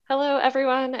Hello,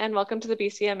 everyone, and welcome to the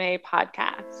BCMA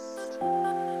podcast.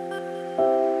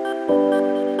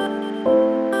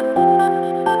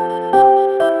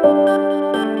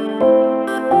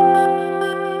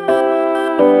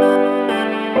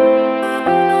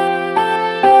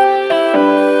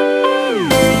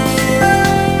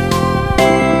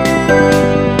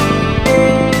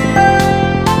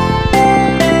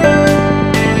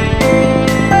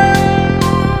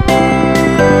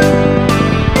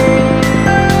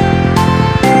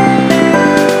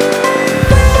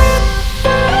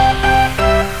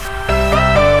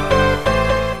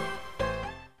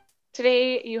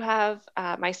 Today, you have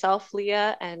myself,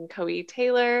 Leah, and Coe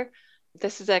Taylor.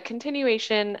 This is a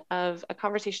continuation of a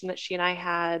conversation that she and I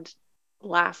had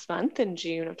last month in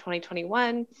June of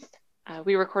 2021.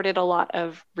 We recorded a lot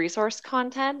of resource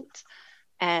content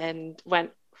and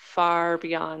went far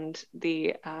beyond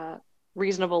the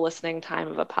reasonable listening time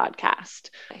of a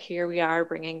podcast. Here we are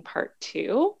bringing part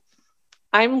 2.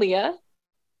 I'm Leah.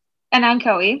 And I'm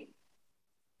Coe.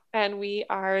 And we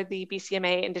are the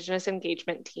BCMA Indigenous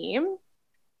Engagement Team.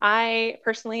 I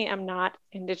personally am not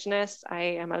Indigenous. I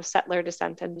am of settler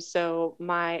descent, and so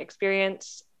my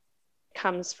experience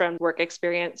comes from work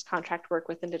experience, contract work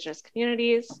with Indigenous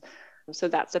communities. So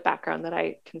that's a background that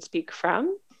I can speak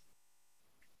from.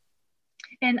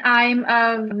 And I'm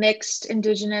of mixed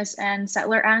Indigenous and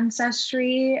settler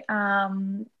ancestry.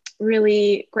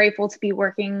 Really grateful to be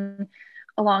working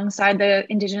alongside the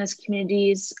Indigenous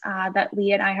communities that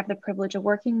Leah and I have the privilege of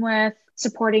working with,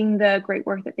 supporting the great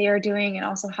work that they are doing, and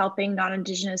also helping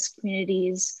non-Indigenous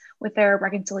communities with their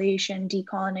reconciliation,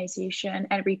 decolonization,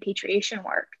 and repatriation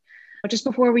work. But just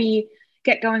before we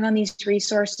get going on these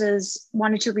resources,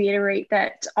 wanted to reiterate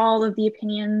that all of the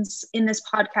opinions in this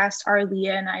podcast are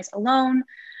Leah and I's alone.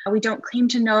 We don't claim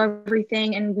to know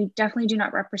everything, and we definitely do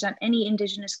not represent any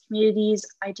Indigenous communities,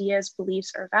 ideas,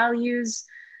 beliefs, or values.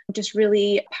 I'm just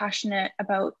really passionate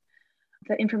about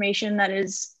the information that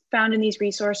is found in these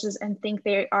resources and think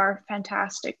they are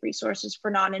fantastic resources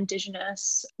for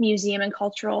non-Indigenous museum and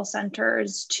cultural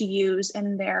centers to use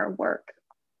in their work.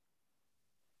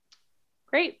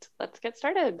 Great, let's get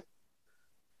started.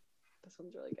 This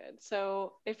one's really good.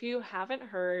 So if you haven't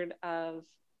heard of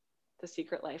The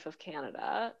Secret Life of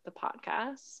Canada, the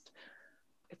podcast,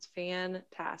 it's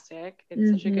fantastic.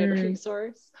 It's such a good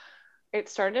resource. It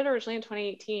started originally in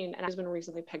 2018 and has been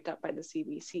recently picked up by the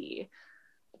CBC.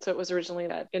 So it was originally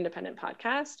an independent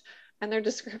podcast. And their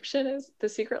description is The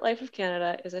Secret Life of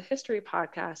Canada is a history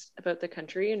podcast about the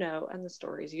country you know and the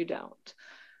stories you don't.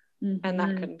 And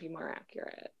that couldn't be more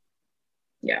accurate.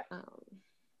 Yeah.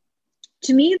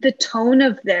 To me, the tone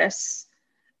of this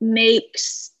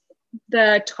makes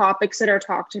the topics that are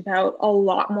talked about a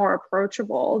lot more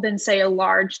approachable than, say, a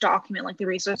large document like the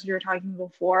resources you were talking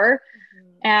before.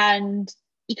 And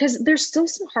because there's still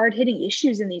some hard-hitting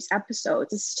issues in these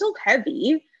episodes, it's still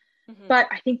heavy, but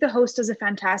I think the host does a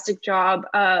fantastic job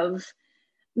of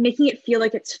making it feel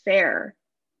like it's fair.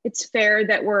 It's fair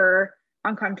that we're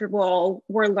uncomfortable,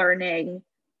 we're learning,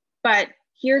 but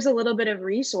here's a little bit of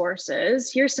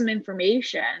resources, here's some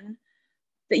information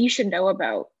that you should know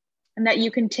about and that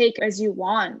you can take as you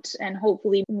want and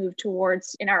hopefully move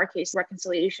towards, in our case,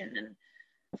 reconciliation and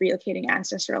relocating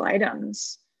ancestral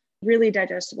items. Really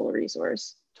digestible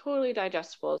resource. Totally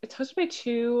digestible. It's hosted by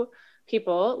 2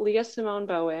 people, Leah Simone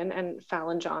Bowen and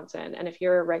Fallon Johnson. And if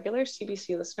you're a regular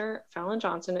CBC listener, Fallon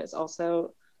Johnson is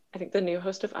also, I think, the new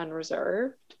host of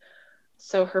Unreserved.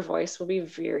 So her voice will be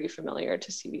very familiar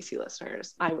to CBC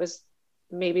listeners. I was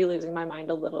maybe losing my mind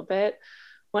a little bit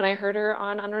when I heard her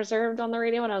on Unreserved on the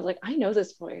radio, and I was like, I know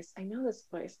this voice. And I was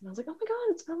like, oh my God,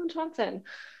 it's Fallon Johnson.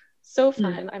 So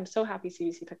fun. I'm so happy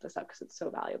CBC picked this up because it's so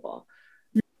valuable.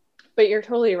 But you're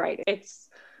totally right. It's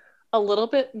a little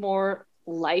bit more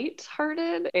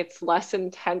light-hearted. It's less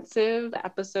intensive. The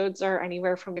episodes are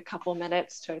anywhere from a couple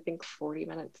minutes to, I think, 40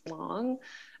 minutes long.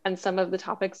 And some of the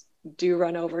topics do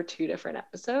run over 2 different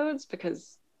episodes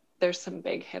because there's some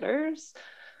big hitters.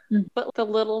 But the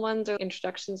little ones are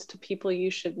introductions to people you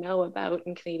should know about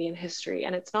in Canadian history.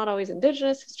 And it's not always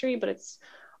Indigenous history, but it's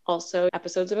also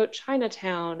episodes about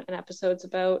Chinatown and episodes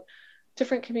about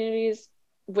different communities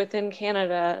within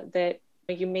Canada that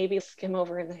you maybe skim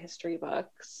over in the history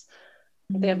books.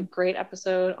 They have a great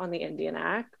episode on the Indian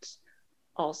Act.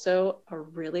 Also a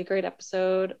really great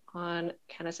episode on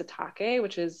Kanesatake,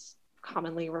 which is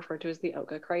commonly referred to as the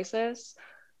Oka crisis.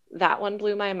 That one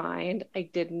blew my mind. I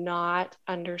did not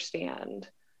understand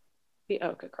the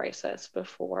Oka crisis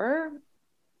before.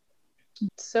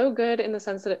 It's so good in the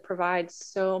sense that it provides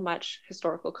so much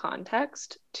historical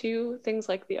context to things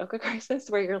like the Oka crisis,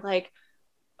 where you're like,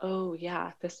 oh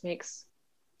yeah, this makes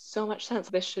so much sense.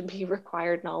 This should be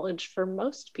required knowledge for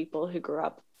most people who grew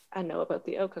up and know about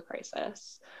the Oka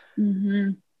crisis.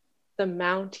 Mm-hmm. The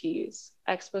Mounties,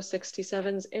 Expo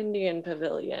 67's Indian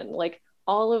Pavilion, like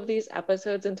all of these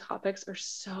episodes and topics are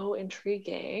so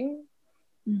intriguing.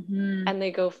 Mm-hmm. And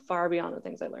they go far beyond the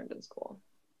things I learned in school.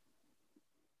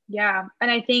 Yeah. And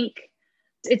I think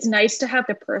it's nice to have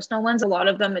the personal ones. A lot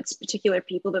of them, it's particular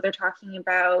people that they're talking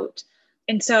about.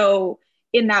 And so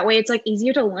in that way, it's like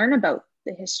easier to learn about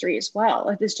the history as well.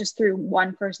 If it's just through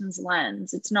one person's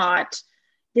lens, it's not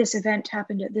this event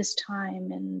happened at this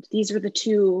time and these were the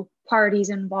two parties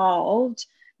involved.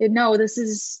 No, this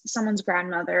is someone's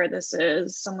grandmother. This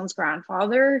is someone's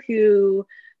grandfather who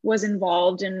was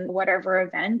involved in whatever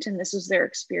event, and this was their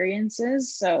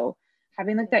experiences. So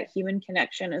having like that human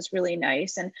connection is really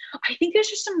nice. And I think there's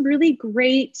just some really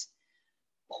great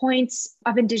points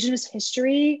of Indigenous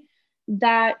history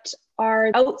that are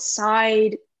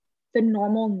outside the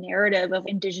normal narrative of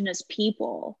Indigenous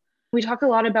people. We talk a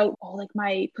lot about, oh, like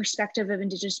my perspective of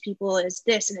Indigenous people is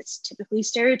this, and it's typically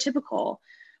stereotypical.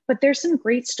 But there's some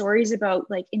great stories about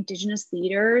like Indigenous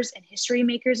leaders and history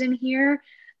makers in here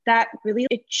that really,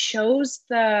 it shows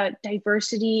the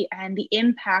diversity and the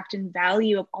impact and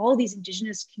value of all these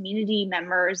Indigenous community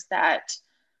members that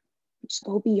just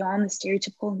go beyond the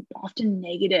stereotypical and often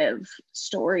negative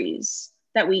stories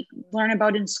that we learn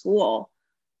about in school.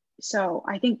 So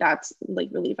I think that's like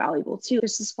really valuable too.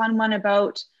 There's this fun one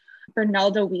about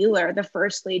Bernelda Wheeler, the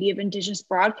first lady of Indigenous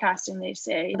broadcasting, they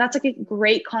say. That's like a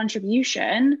great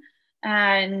contribution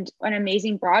and an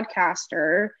amazing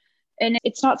broadcaster. And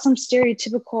it's not some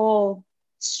stereotypical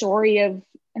story of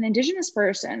an Indigenous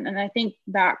person. And I think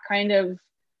that kind of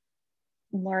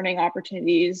learning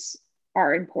opportunities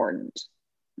are important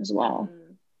as well.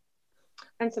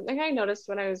 And something I noticed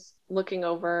when I was looking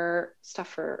over stuff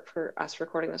for us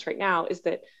recording this right now is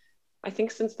that I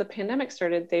think since the pandemic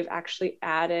started, they've actually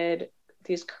added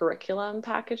these curriculum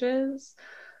packages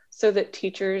so that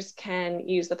teachers can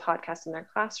use the podcast in their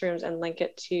classrooms and link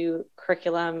it to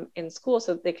curriculum in school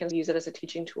so that they can use it as a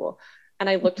teaching tool. And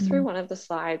I looked through one of the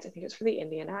slides, I think it's for the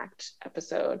Indian Act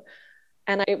episode,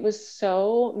 and it was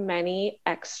so many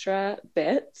extra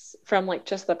bits from like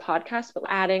just the podcast, but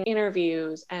adding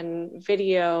interviews and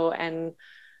video and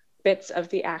bits of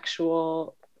the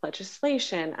actual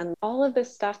legislation and all of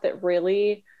this stuff that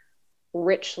really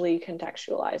richly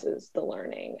contextualizes the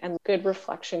learning, and good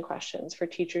reflection questions for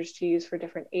teachers to use for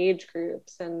different age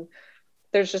groups. And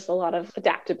there's just a lot of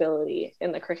adaptability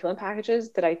in the curriculum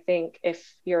packages that I think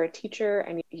if you're a teacher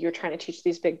and you're trying to teach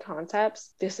these big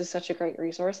concepts, this is such a great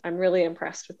resource. I'm really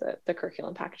impressed with the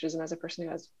curriculum packages. And as a person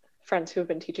who has friends who have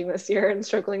been teaching this year and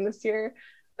struggling this year,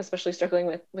 especially struggling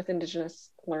with Indigenous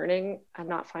learning, I'm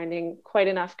not finding quite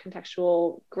enough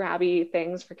contextual grabby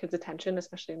things for kids' attention,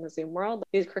 especially in the Zoom world.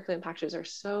 These curriculum packages are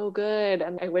so good,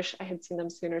 and I wish I had seen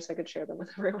them sooner so I could share them with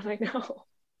everyone I know.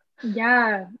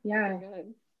 Yeah.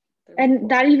 And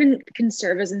that even can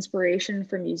serve as inspiration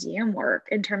for museum work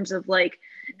in terms of like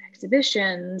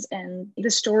exhibitions and the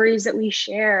stories that we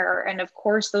share. And of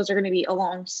course, those are going to be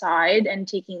alongside and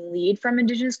taking lead from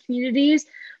Indigenous communities,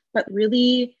 but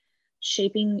really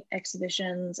shaping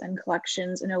exhibitions and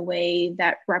collections in a way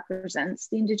that represents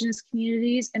the Indigenous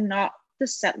communities and not the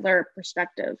settler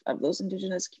perspective of those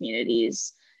Indigenous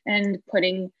communities, and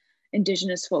putting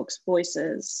Indigenous folks'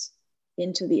 voices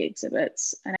into the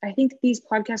exhibits. And I think these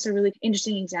podcasts are a really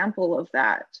interesting example of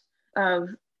that, of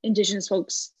Indigenous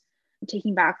folks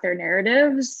taking back their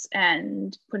narratives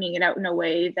and putting it out in a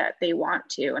way that they want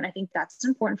to. And I think that's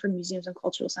important for museums and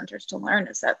cultural centers to learn,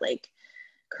 is that like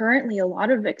currently a lot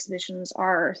of exhibitions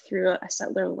are through a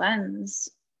settler lens,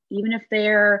 even if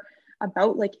they're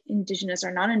about like Indigenous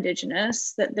or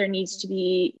non-Indigenous, that there needs to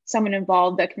be someone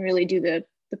involved that can really do the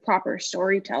proper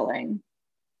storytelling.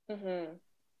 Mm-hmm.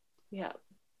 Yeah,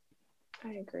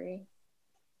 I agree.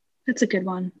 That's a good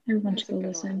one. Everyone should go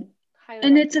listen.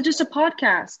 And recommend. It's just a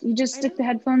podcast. You just stick the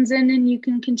headphones in and you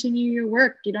can continue your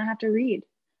work. You don't have to read.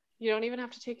 You don't even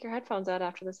have to take your headphones out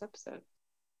after this episode.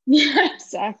 Yeah,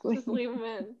 exactly. Just leave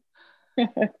them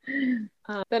in.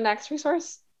 The next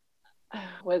resource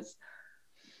was,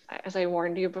 as I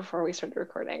warned you before we started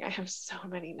recording, I have so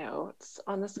many notes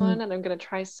on this one, and I'm going to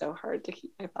try so hard to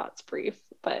keep my thoughts brief.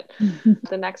 But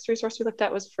the next resource we looked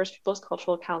at was First Peoples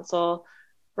Cultural Council,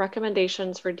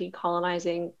 recommendations for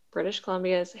decolonizing British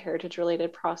Columbia's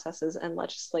heritage-related processes and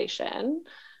legislation.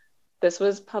 This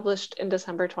was published in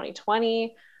December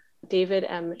 2020. David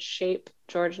M. Shape,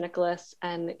 George Nicholas,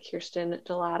 and Kirsten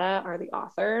Delata are the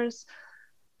authors.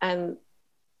 And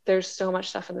there's so much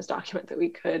stuff in this document that we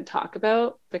could talk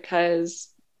about,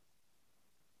 because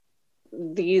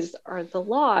these are the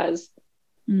laws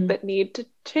that need to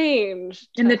change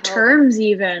and to the help. terms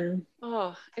even.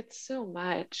 Oh, it's so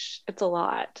much. It's a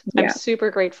lot. Yeah. I'm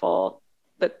super grateful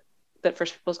that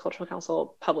First Peoples Cultural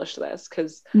Council published this,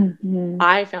 because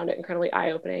I found it incredibly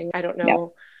eye-opening. I don't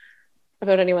know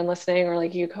about anyone listening or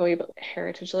like you, Chloe, but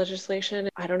heritage legislation,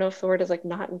 I don't know if the word is like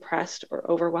not impressed or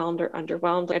overwhelmed or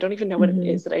underwhelmed. I don't even know what it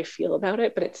is that I feel about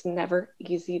it, but it's never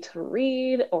easy to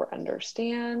read or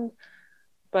understand.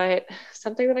 But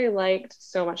something that I liked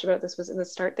so much about this was in the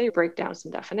start, they break down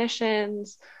some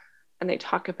definitions and they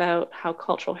talk about how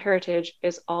cultural heritage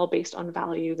is all based on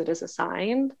value that is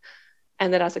assigned.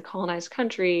 And that as a colonized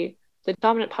country, the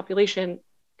dominant population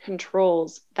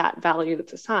controls that value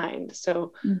that's assigned.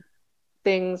 So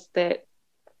things that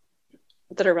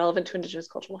are relevant to Indigenous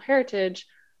cultural heritage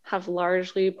have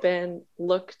largely been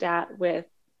looked at with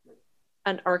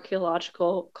an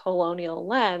archaeological colonial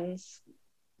lens,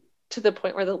 to the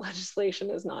point where the legislation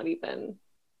is not even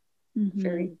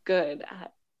very good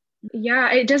at.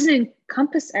 Yeah, it doesn't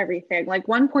encompass everything. Like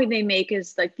one point they make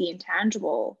is like the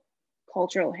intangible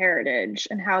cultural heritage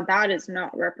and how that is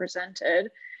not represented.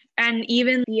 And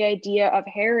even the idea of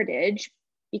heritage,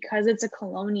 because it's a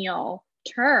colonial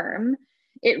term,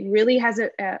 it really has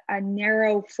a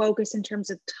narrow focus in terms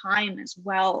of time as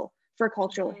well for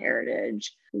cultural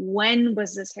heritage. When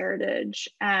was this heritage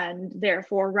and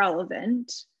therefore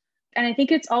relevant? And I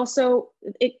think it's also,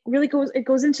 it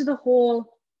goes into the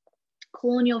whole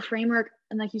colonial framework.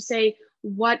 And like you say,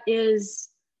 what is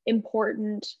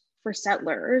important for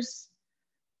settlers?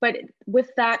 But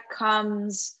with that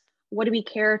comes, what do we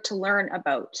care to learn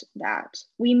about that?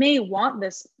 We may want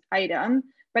this item,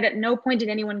 but at no point did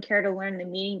anyone care to learn the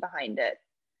meaning behind it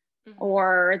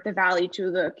or the value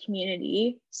to the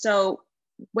community. So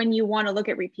when you want to look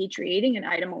at repatriating an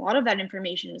item, a lot of that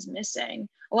information is missing.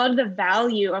 A lot of the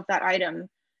value of that item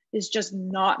is just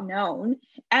not known.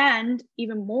 And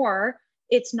even more,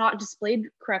 it's not displayed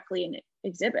correctly in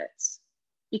exhibits,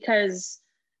 because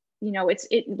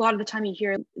a lot of the time you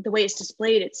hear the way it's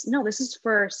displayed, it's no, this is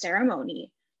for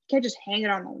ceremony. You can't just hang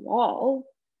it on the wall.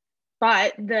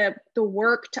 But the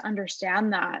work to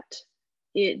understand that,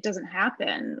 it doesn't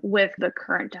happen with the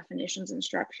current definitions and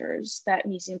structures that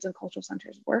museums and cultural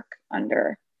centers work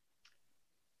under.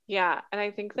 Yeah, and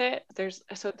I think that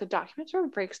so the document sort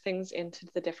of breaks things into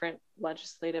the different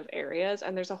legislative areas,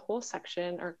 and there's a whole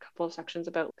section or a couple of sections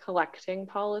about collecting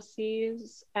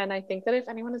policies. And I think that if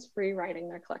anyone is rewriting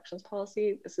their collections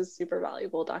policy, this is super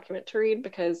valuable document to read,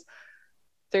 because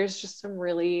there's just some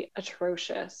really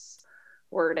atrocious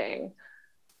wording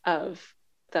of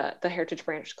the Heritage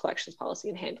Branch collections policy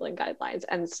and handling guidelines.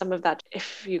 And some of that,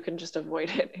 if you can just avoid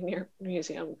it in your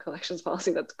museum collections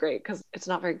policy, that's great, because it's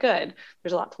not very good.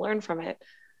 There's a lot to learn from it.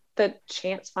 The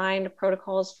chance find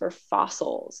protocols for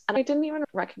fossils. And I didn't even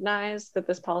recognize that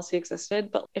this policy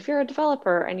existed, but if you're a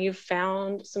developer and you've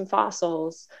found some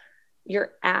fossils,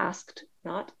 you're asked,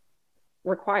 not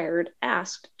required,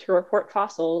 asked to report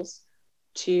fossils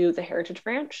to the Heritage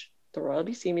Branch, the Royal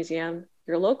BC Museum,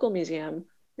 your local museum,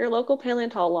 your local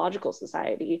paleontological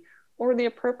society, or the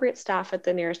appropriate staff at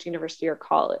the nearest university or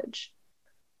college.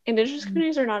 Indigenous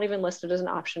communities are not even listed as an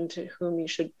option to whom you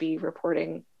should be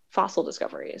reporting fossil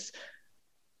discoveries.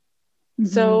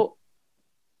 So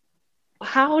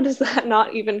how does that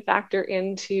not even factor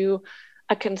into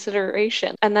a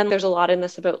consideration? And then there's a lot in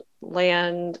this about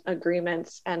land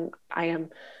agreements, and I am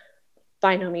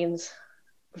by no means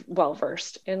well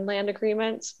versed in land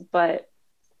agreements, but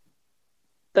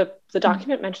the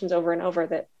document mentions over and over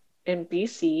that in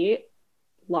BC,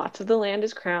 lots of the land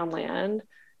is Crown land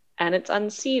and it's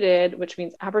unceded, which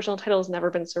means Aboriginal title has never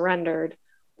been surrendered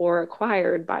or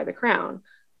acquired by the Crown.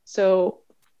 So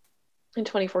in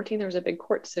 2014, there was a big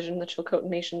court decision, the Chilcotin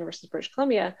Nation versus British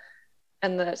Columbia,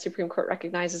 and the Supreme Court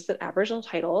recognizes that Aboriginal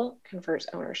title confers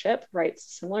ownership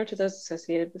rights similar to those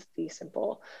associated with fee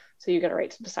simple. So you get a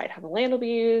right to decide how the land will be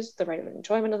used, the right of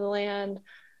enjoyment of the land,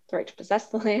 the right to possess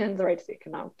the land, the right to the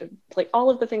economic, like all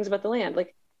of the things about the land.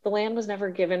 Like the land was never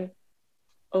given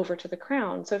over to the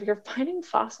Crown. So if you're finding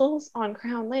fossils on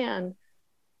Crown land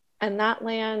and that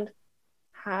land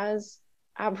has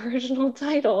Aboriginal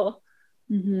title,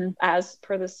 as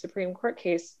per the Supreme Court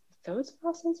case, those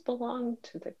fossils belong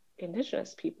to the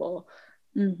Indigenous people,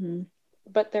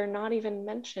 but they're not even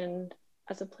mentioned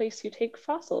as a place you take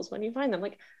fossils when you find them.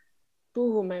 Like,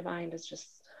 boo, my mind is just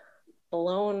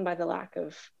blown by the lack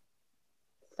of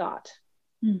thought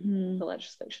the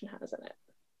legislation has in it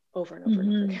over and over and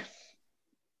over again.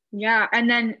 Yeah, and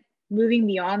then moving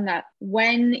beyond that,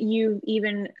 when you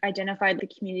even identified the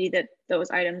community that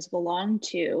those items belong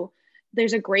to,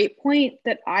 there's a great point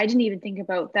that I didn't even think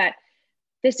about, that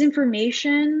this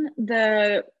information,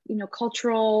 the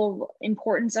cultural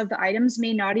importance of the items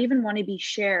may not even want to be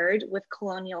shared with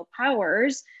colonial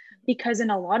powers, because in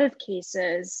a lot of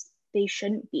cases they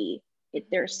shouldn't be.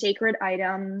 They're sacred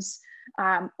items.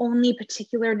 Only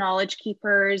particular knowledge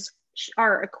keepers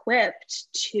are equipped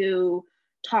to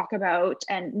talk about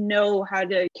and know how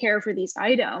to care for these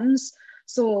items.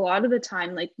 So a lot of the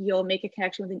time, like, you'll make a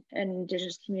connection with an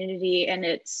Indigenous community and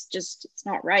it's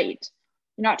not right.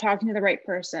 You're not talking to the right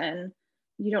person.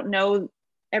 You don't know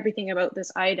everything about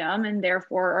this item and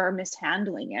therefore are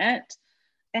mishandling it.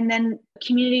 And then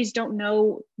communities don't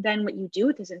know then what you do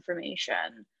with this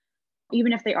information,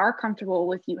 even if they are comfortable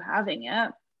with you having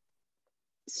it.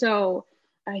 So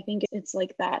I think it's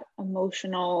like that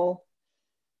emotional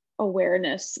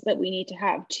awareness that we need to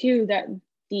have too, that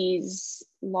these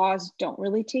laws don't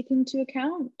really take into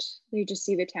account. They just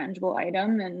see the tangible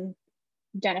item and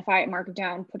identify it, mark it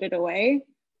down, put it away.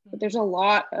 But there's a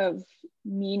lot of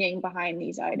meaning behind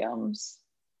these items.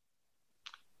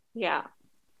 Yeah.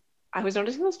 I was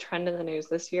noticing this trend in the news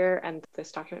this year, and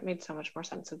this document made so much more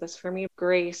sense of this for me.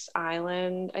 Grace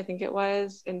Island, I think it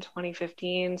was, in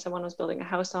 2015, someone was building a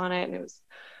house on it, and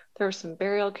there were some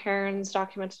burial cairns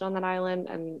documented on that island.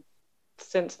 And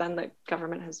since then, the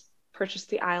government has purchased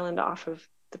the island off of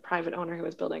the private owner who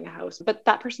was building a house. But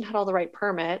that person had all the right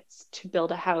permits to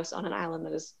build a house on an island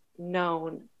that is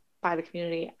known by the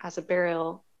community as a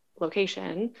burial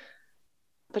location,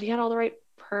 but he had all the right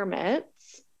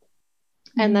permits.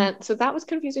 And then, so that was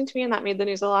confusing to me, and that made the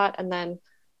news a lot. And then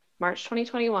March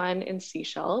 2021 in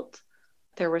Sechelt,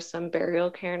 there were some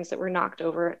burial cairns that were knocked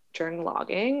over during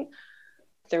logging.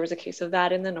 There was a case of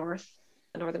that in the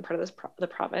northern part of the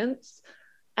province.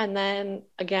 And then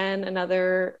again,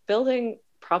 another building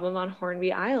problem on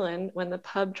Hornby Island when the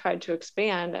pub tried to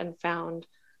expand and found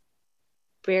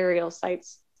burial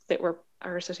sites that are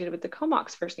associated with the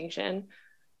Comox First Nation.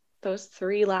 Those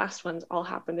three last ones all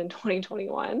happened in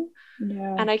 2021.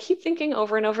 Yeah. And I keep thinking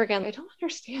over and over again, I don't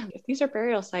understand. If these are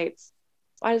burial sites,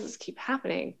 why does this keep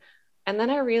happening? And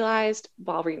then I realized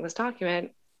while reading this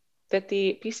document that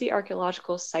the BC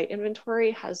Archaeological Site Inventory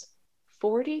has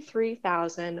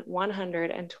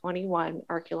 43,121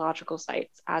 archaeological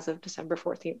sites as of December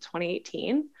 14th,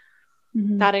 2018.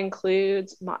 That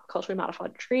includes culturally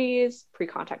modified trees,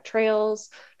 pre-contact trails,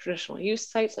 traditional use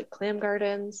sites like clam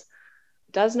gardens.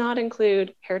 Does not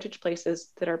include heritage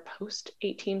places that are post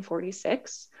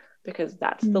 1846, because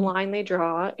that's the line they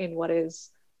draw in what is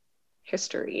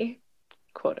history,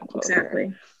 quote unquote. Exactly.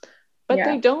 Here. But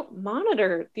they don't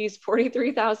monitor these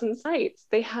 43,000 sites.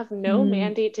 They have no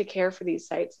mandate to care for these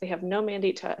sites. They have no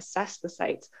mandate to assess the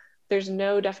sites. There's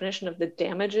no definition of the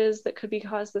damages that could be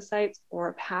caused to the sites, or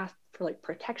a path for like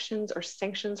protections or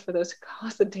sanctions for those who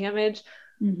cause the damage.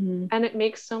 And it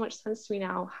makes so much sense to me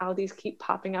now how these keep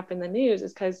popping up in the news,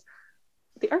 is because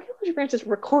the archaeology branch is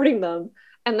recording them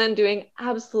and then doing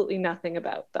absolutely nothing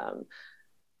about them.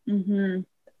 And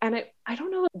I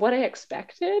don't know what I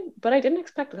expected, but I didn't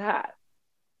expect that.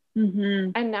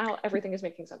 And now everything is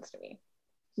making sense to me.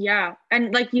 Yeah.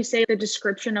 And like you say, the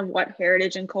description of what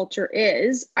heritage and culture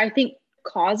is, I think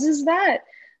causes that.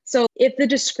 So if the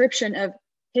description of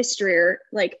history or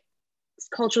like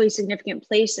culturally significant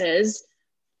places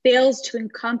fails to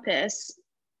encompass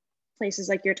places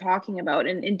like you're talking about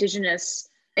and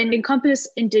encompass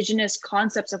Indigenous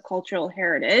concepts of cultural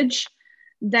heritage,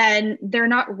 then they're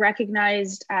not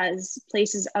recognized as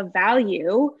places of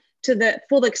value to the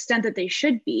full extent that they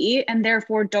should be, and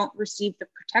therefore don't receive the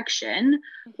protection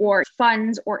or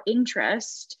funds or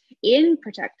interest in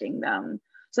protecting them.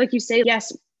 So like you say,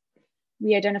 yes,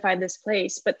 we identified this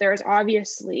place, but there's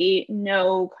obviously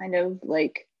no kind of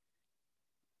like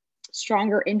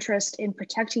stronger interest in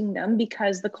protecting them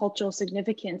because the cultural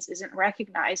significance isn't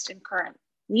recognized in current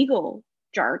legal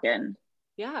jargon.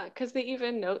 Yeah, because they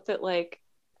even note that like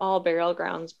all burial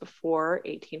grounds before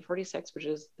 1846, which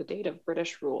is the date of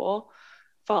British rule,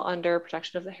 fall under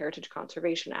protection of the Heritage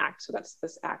Conservation Act. So that's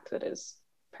this act that is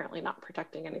apparently not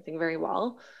protecting anything very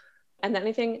well. And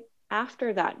anything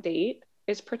after that date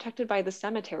is protected by the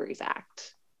Cemeteries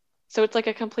Act. So it's like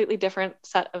a completely different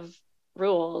set of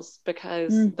rules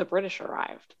because the British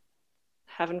arrived.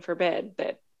 Heaven forbid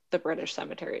that the British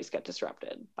cemeteries get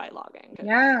disrupted by logging.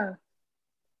 Yeah.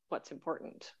 What's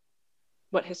important?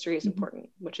 What history is important?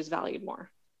 Which is valued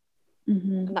more?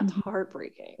 And that's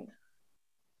heartbreaking.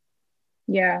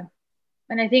 Yeah.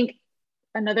 And I think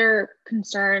another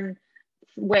concern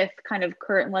with kind of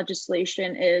current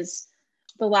legislation is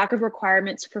the lack of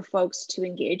requirements for folks to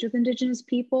engage with Indigenous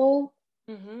people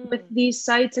with these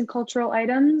sites and cultural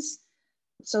items.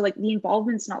 So like the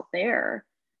involvement's not there.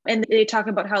 And they talk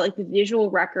about how like the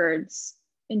visual records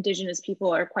Indigenous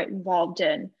people are quite involved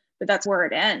in, but that's where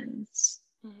it ends.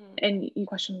 Mm-hmm. And you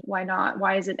question, why not?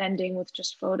 Why is it ending with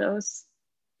just photos?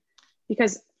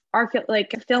 Because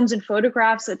like films and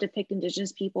photographs that depict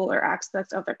Indigenous people or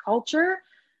aspects of their culture,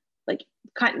 like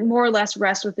kind more or less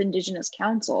rest with Indigenous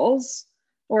councils,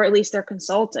 or at least they're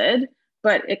consulted,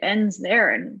 but it ends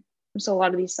there. And so a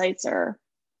lot of these sites are,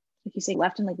 like you say,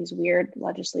 left in like these weird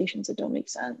legislations that don't make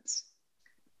sense.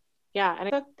 Yeah, and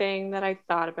the thing that I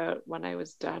thought about when I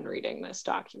was done reading this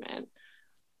document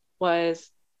was,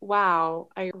 wow,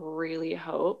 I really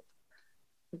hope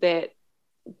that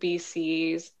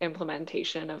BC's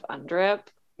implementation of UNDRIP,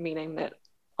 meaning that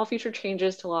all future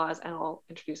changes to laws and all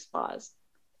introduced laws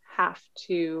have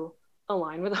to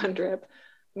align with UNDRIP,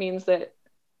 means that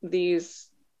these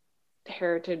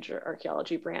heritage or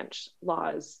archaeology branch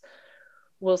laws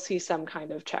will see some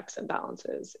kind of checks and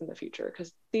balances in the future,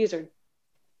 because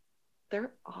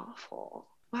they're awful.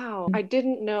 Wow, I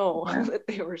didn't know that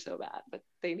they were so bad, but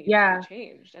they need to be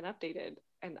changed and updated,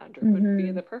 and UNDRIP would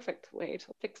be the perfect way to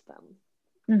fix them.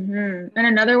 And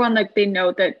another one, like they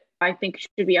note that I think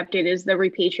should be updated, is the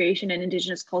repatriation and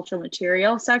Indigenous cultural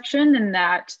material section, and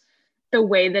that the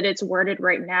way that it's worded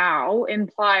right now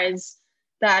implies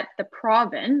that the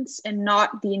province and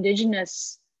not the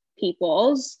Indigenous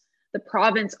peoples, the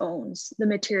province owns the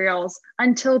materials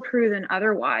until proven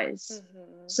otherwise.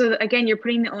 So again, you're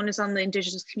putting the onus on the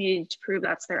Indigenous community to prove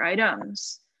that's their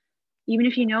items, even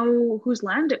if you know whose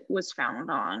land it was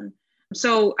found on.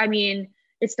 So, I mean,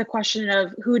 it's the question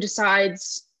of who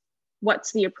decides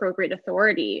what's the appropriate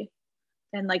authority.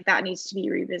 And like that needs to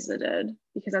be revisited,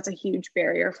 because that's a huge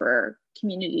barrier for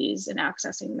communities in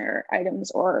accessing their items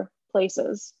or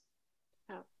places.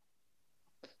 Yeah,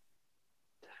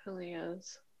 definitely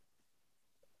is.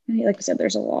 Like I said,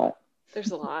 there's a lot.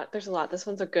 There's a lot. This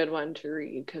one's a good one to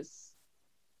read, because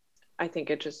I think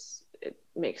it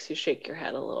makes you shake your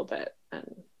head a little bit.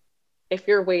 And if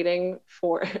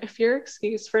your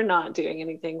excuse for not doing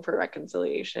anything for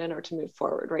reconciliation or to move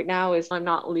forward right now is, I'm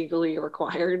not legally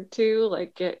required to,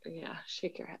 like,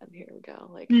 shake your head. Here we go.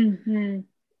 Like,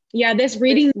 yeah,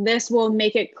 this will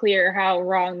make it clear how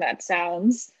wrong that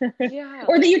sounds. Yeah.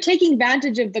 Or that you're taking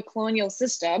advantage of the colonial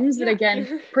systems that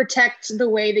again protect the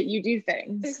way that you do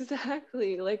things.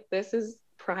 Exactly. Like, this is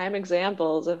prime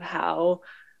examples of how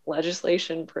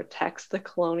legislation protects the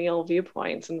colonial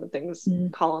viewpoints and the things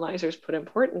colonizers put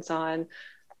importance on,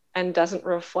 and doesn't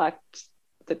reflect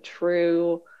the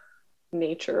true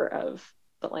nature of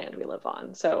the land we live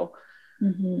on. So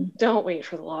don't wait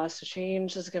for the laws to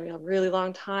change. This is going to be a really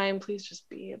long time. Please just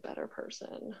be a better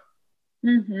person.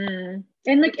 And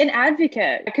like an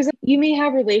advocate, because you may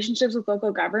have relationships with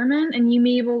local government, and you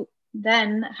may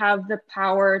then have the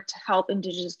power to help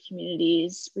Indigenous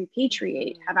communities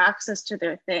repatriate, have access to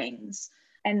their things.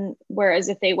 And whereas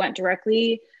if they went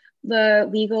directly, the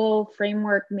legal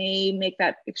framework may make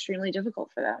that extremely difficult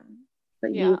for them.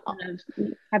 But you kind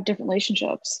of have different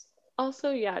relationships. Also,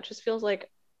 it just feels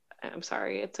like, I'm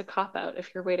sorry, it's a cop-out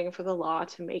if you're waiting for the law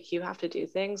to make you have to do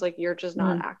things. Like, you're just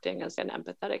not acting as an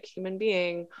empathetic human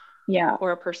being.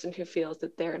 Or a person who feels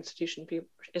that their institution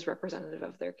is representative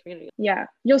of their community. Yeah,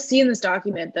 you'll see in this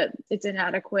document that it's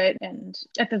inadequate and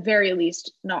at the very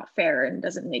least not fair and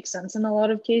doesn't make sense in a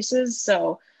lot of cases.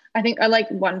 So I think I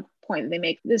like one point they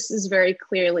make. This is very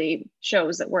clearly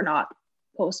shows that we're not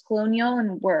post-colonial,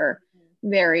 and we're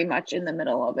very much in the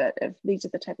middle of it, if these are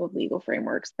the type of legal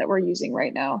frameworks that we're using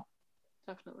right now.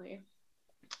 Definitely.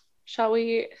 Shall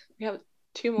we have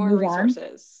 2 more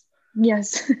resources.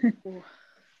 Yes.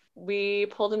 We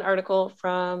pulled an article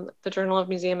from the Journal of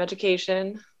Museum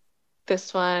Education.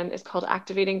 This one is called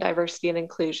Activating Diversity and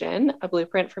Inclusion, a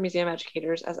blueprint for museum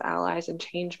educators as allies and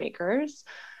change makers.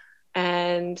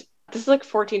 And this is like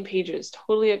 14 pages,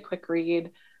 totally a quick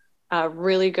read, a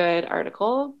really good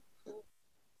article.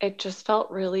 It just felt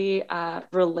really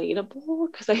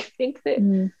relatable, because I think that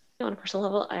on a personal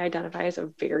level, I identify as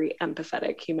a very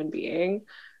empathetic human being.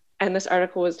 And this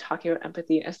article was talking about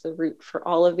empathy as the root for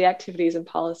all of the activities and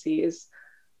policies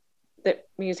that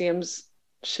museums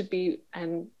should be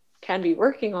and can be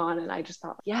working on. And I just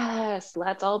thought, yes,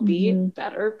 let's all be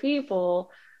better people,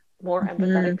 more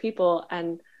empathetic people.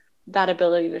 And that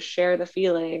ability to share the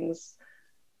feelings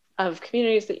of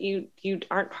communities that you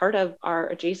aren't part of, are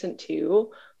adjacent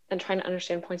to, and trying to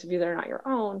understand points of view that are not your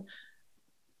own.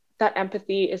 That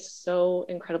empathy is so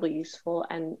incredibly useful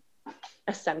and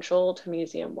essential to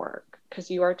museum work, because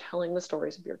you are telling the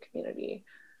stories of your community.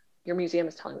 Your museum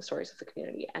is telling the stories of the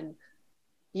community, and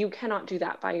you cannot do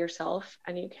that by yourself,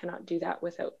 and you cannot do that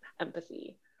without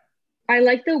empathy. I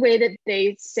like the way that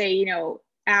they say,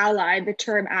 ally, the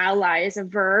term ally is a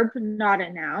verb, not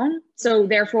a noun. So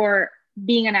therefore,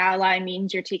 being an ally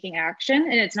means you're taking action,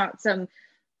 and it's not some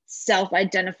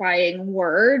self-identifying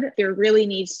word. There really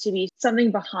needs to be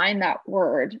something behind that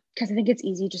word, because I think it's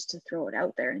easy just to throw it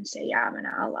out there and say, yeah, I'm an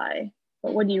ally.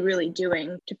 But what are you really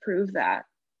doing to prove that?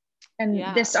 And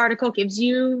this article gives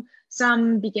you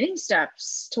some beginning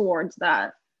steps towards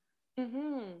that.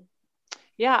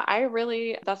 Yeah,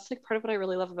 that's like part of what I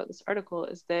really love about this article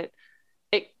is that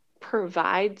it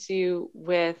provides you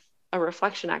with a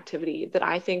reflection activity that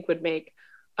I think would make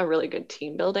a really good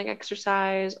team building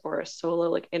exercise or a solo,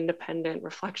 like independent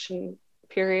reflection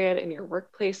period in your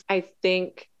workplace. I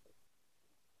think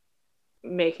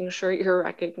making sure you're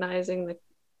recognizing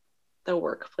the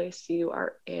workplace you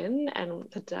are in and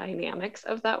the dynamics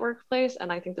of that workplace.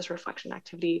 And I think this reflection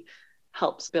activity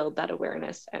helps build that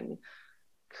awareness and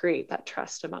create that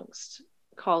trust amongst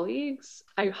colleagues.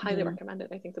 I highly recommend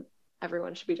it. I think that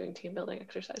everyone should be doing team building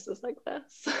exercises like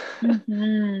this.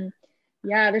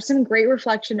 Yeah, there's some great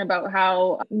reflection about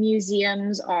how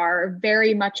museums are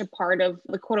very much a part of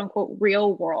the quote unquote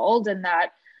real world, and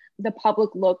that the public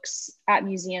looks at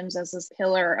museums as this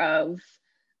pillar of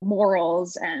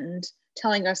morals and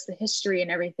telling us the history and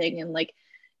everything. And like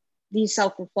these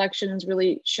self-reflections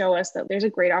really show us that there's a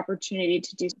great opportunity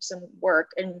to do some work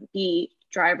and be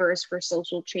drivers for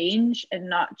social change and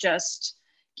not just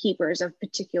keepers of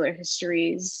particular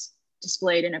histories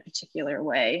displayed in a particular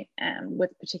way and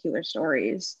with particular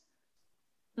stories.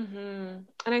 And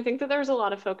I think that there's a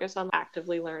lot of focus on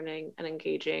actively learning and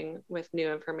engaging with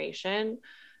new information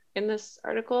in this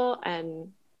article.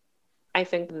 And I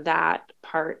think that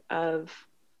part of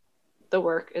the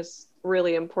work is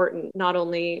really important. Not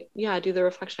only, do the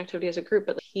reflection activity as a group,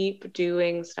 but keep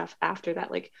doing stuff after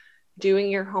that, like doing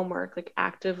your homework, like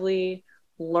actively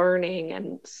learning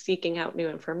and seeking out new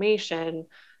information.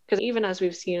 Because even as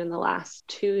we've seen in the last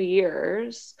 2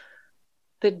 years,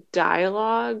 the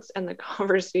dialogues and the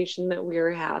conversation that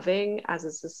we're having as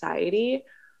a society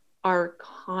are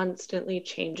constantly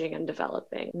changing and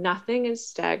developing. Nothing is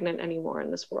stagnant anymore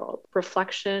in this world.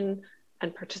 Reflection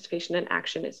and participation in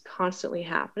action is constantly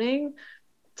happening.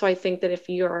 So I think that if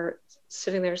you're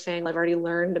sitting there saying, I've already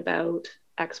learned about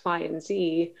X, Y, and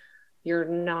Z, you're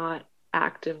not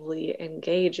actively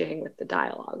engaging with the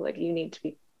dialogue. Like you need to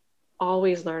be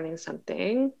always learning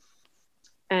something.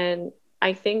 And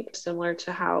I think similar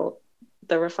to how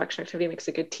the reflection activity makes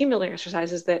a good team building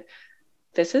exercise is that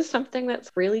this is something that's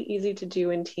really easy to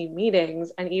do in team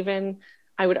meetings. And even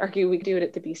I would argue we do it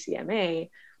at the BCMA,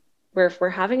 where if we're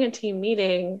having a team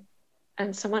meeting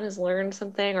and someone has learned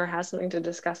something or has something to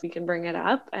discuss, we can bring it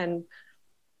up. And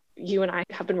you and I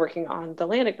have been working on the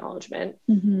land acknowledgement.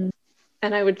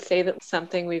 And I would say that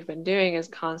something we've been doing is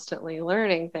constantly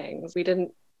learning things. We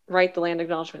didn't write the land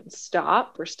acknowledgement and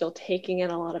stop. We're still taking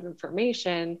in a lot of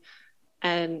information,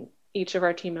 and each of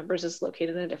our team members is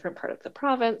located in a different part of the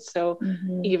province. So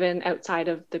even outside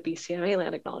of the BCMA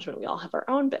land acknowledgement, we all have our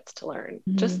own bits to learn.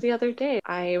 Just the other day,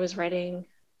 I was writing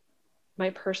my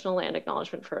personal land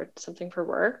acknowledgement for something for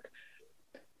work,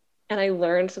 and I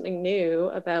learned something new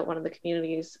about one of the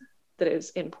communities that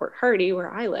is in Port Hardy,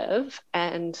 where I live.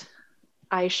 And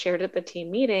I shared at the team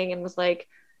meeting and was like,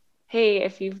 hey,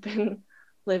 if you've been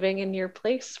living in your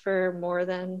place for more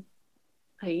than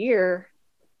a year,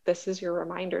 this is your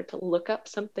reminder to look up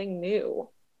something new,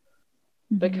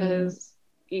 because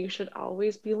you should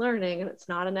always be learning. And it's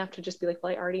not enough to just be like,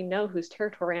 well, I already know whose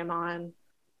territory I'm on.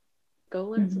 Go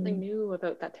learn something new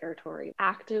about that territory.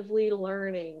 Actively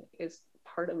learning is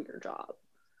part of your job.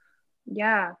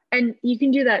 Yeah. And you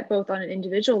can do that both on an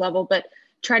individual level, but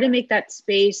try to make that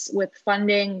space with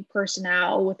funding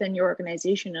personnel within your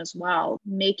organization as well.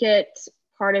 Make it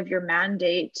part of your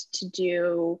mandate to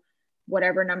do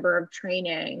whatever number of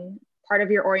training. Part of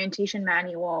your orientation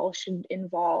manual should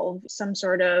involve some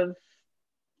sort of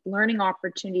learning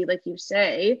opportunity, like you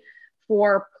say,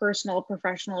 for personal,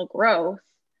 professional growth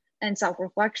and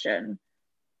self-reflection.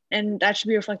 And that should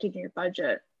be reflected in your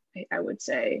budget, I would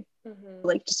say.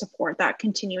 Like to support that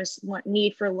continuous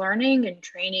need for learning and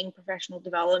training, professional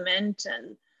development.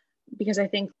 And because I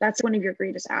think that's one of your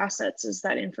greatest assets is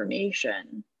that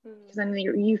information, because then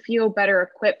you feel better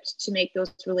equipped to make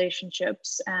those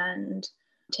relationships and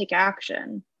take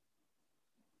action.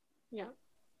 Yeah,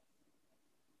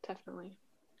 definitely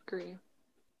agree.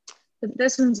 But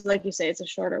this one's, like you say, it's a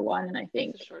shorter one, and I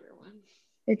think it's a shorter one.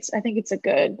 I think it's a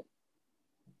good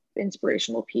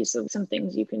inspirational piece of some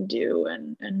things you can do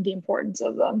and the importance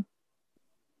of them.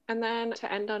 And then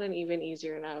to end on an even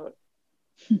easier note,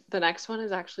 the next one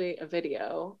is actually a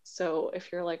video. So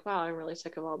if you're like, wow, I'm really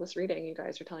sick of all this reading you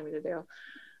guys are telling me to do,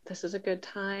 this is a good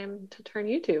time to turn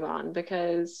YouTube on,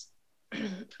 because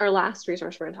our last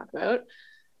resource we're going to talk about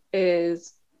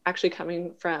is actually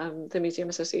coming from the Museum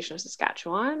Association of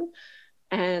Saskatchewan.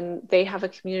 And they have a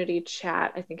community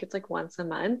chat. I think it's like once a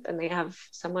month, and they have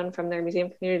someone from their museum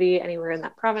community anywhere in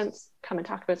that province come and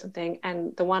talk about something.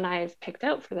 And the one I've picked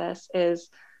out for this is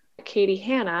Katie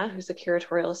Hanna, who's the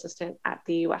curatorial assistant at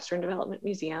the Western Development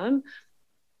Museum.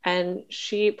 And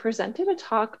she presented a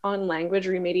talk on language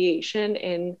remediation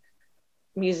in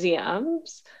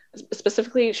museums.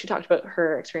 Specifically, she talked about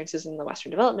her experiences in the Western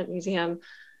Development Museum.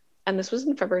 And this was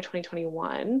in February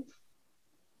 2021.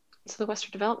 So the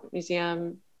Western Development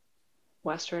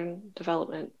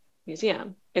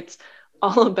Museum, it's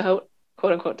all about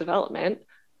quote unquote development.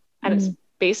 And it's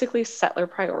basically settler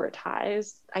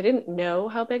prioritized. I didn't know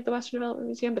how big the Western Development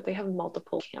Museum, but they have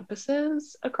multiple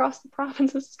campuses across the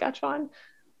province of Saskatchewan.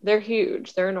 They're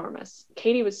huge, they're enormous.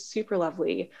 Katie was super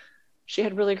lovely. She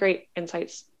had really great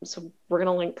insights. So we're going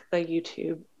to link the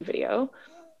YouTube video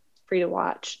for you to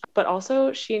watch. But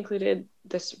also, she included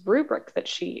this rubric that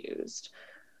she used.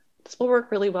 This will work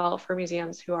really well for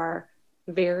museums who are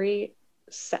very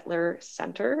settler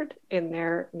centered in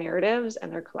their narratives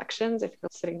and their collections. If you're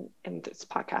sitting in this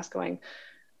podcast going,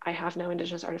 I have no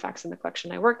Indigenous artifacts in the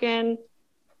collection I work in,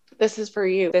 this is for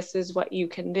you. This is what you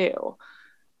can do.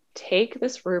 Take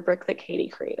this rubric that Katie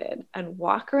created and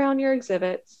walk around your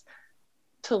exhibits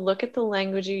to look at the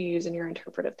language you use in your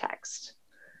interpretive text.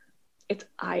 It's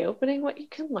eye-opening what you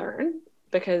can learn,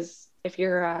 because if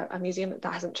you're a museum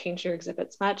that hasn't changed your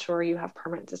exhibits much, or you have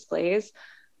permanent displays,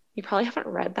 you probably haven't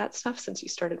read that stuff since you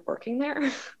started working there.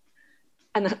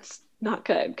 And that's not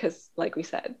good, because like we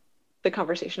said, the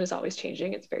conversation is always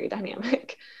changing. It's very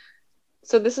dynamic.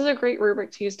 So this is a great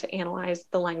rubric to use to analyze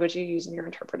the language you use in your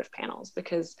interpretive panels,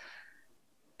 because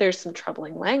there's some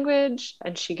troubling language,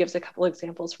 and she gives a couple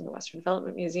examples from the Western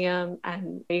Development Museum,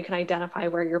 and you can identify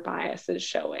where your bias is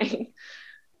showing.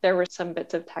 There were some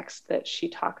bits of text that she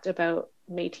talked about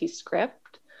Métis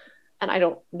script, and I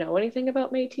don't know anything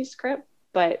about Métis script,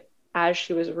 but as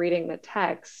she was reading the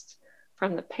text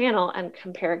from the panel and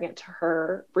comparing it to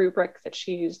her rubric that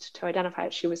she used to identify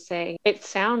it, she was saying, it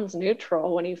sounds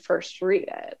neutral when you first read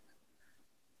it,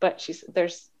 but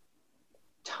there's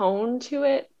tone to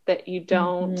it that you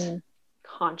don't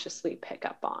consciously pick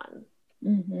up on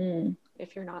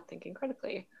if you're not thinking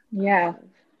critically. Yeah.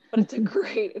 But it's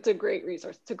a great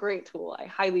resource. It's a great tool. I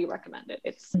highly recommend it.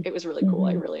 It was really cool.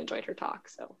 I really enjoyed her talk.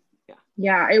 So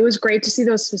yeah, it was great to see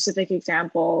those specific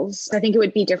examples. I think it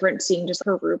would be different seeing just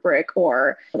her rubric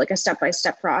or like a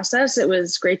step-by-step process. It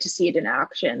was great to see it in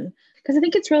action, because I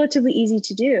think it's relatively easy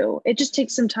to do. It just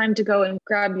takes some time to go and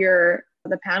grab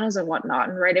the panels and whatnot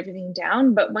and write everything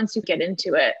down. But once you get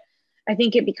into it, I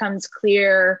think it becomes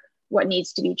clear what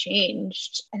needs to be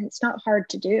changed, and it's not hard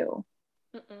to do.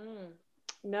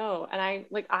 No, and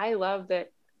I love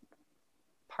that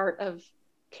part of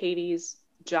Katie's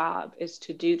job is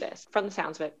to do this. From the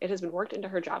sounds of it, it has been worked into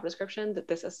her job description that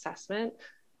this assessment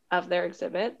of their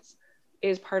exhibits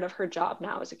is part of her job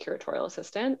now as a curatorial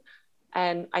assistant.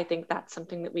 And I think that's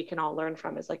something that we can all learn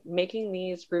from, is like making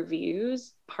these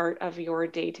reviews part of your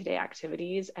day-to-day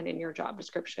activities and in your job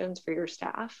descriptions for your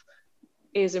staff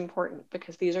is important,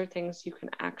 because these are things you can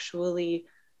actually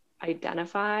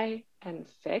identify and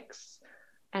fix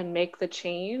and make the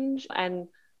change. And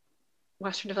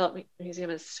Western Development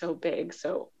Museum is so big.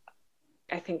 So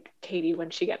I think Katie, when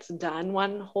she gets done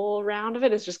one whole round of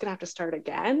it, is just going to have to start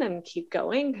again and keep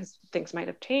going, because things might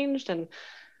have changed. And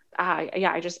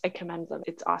I commend them.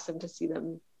 It's awesome to see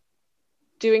them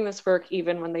doing this work,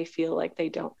 even when they feel like they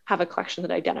don't have a collection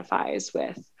that identifies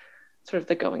with sort of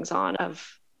the goings on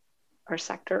of our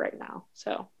sector right now.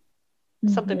 So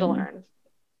something to learn.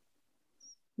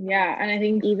 Yeah. And I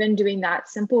think even doing that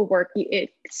simple work,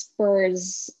 it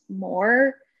spurs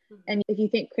more. And if you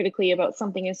think critically about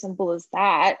something as simple as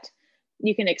that,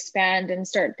 you can expand and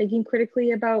start thinking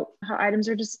critically about how items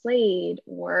are displayed,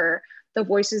 or the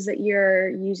voices that you're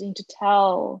using to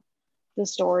tell the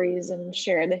stories and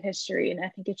share the history. And I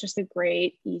think it's just a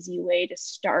great, easy way to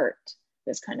start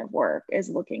this kind of work, is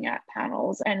looking at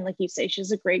panels. And like you say, she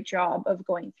does a great job of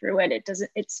going through it.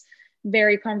 It's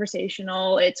very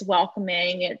conversational, it's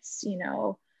welcoming, it's,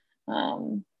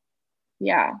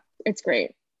 it's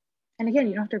great. And again,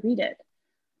 you don't have to read it.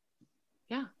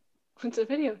 Yeah, it's a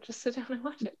video, just sit down and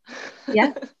watch it.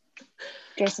 Yeah.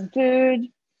 Get some food.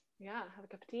 Yeah, have a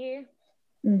cup of tea.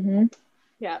 Mm-hmm.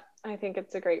 Yeah, I think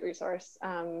it's a great resource.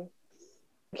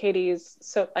 Katie's,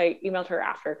 so I emailed her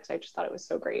after because I just thought it was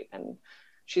so great, and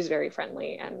she's very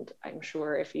friendly, and I'm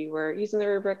sure if you were using the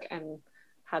rubric and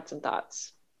had some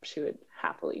thoughts, she would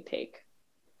happily take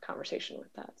conversation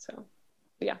with that. So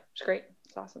yeah, it's great.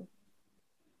 It's awesome.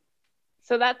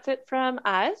 So that's it from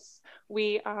us.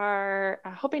 We are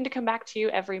hoping to come back to you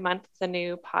every month with a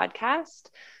new podcast,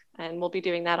 and we'll be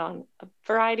doing that on a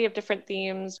variety of different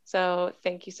themes. So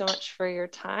thank you so much for your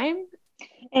time.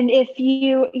 And if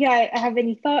you have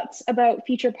any thoughts about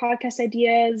future podcast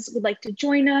ideas, would like to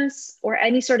join us, or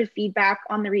any sort of feedback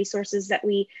on the resources that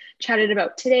we chatted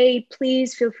about today,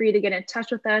 please feel free to get in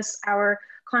touch with us. Our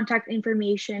contact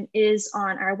information is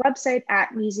on our website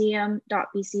at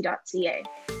museum.bc.ca.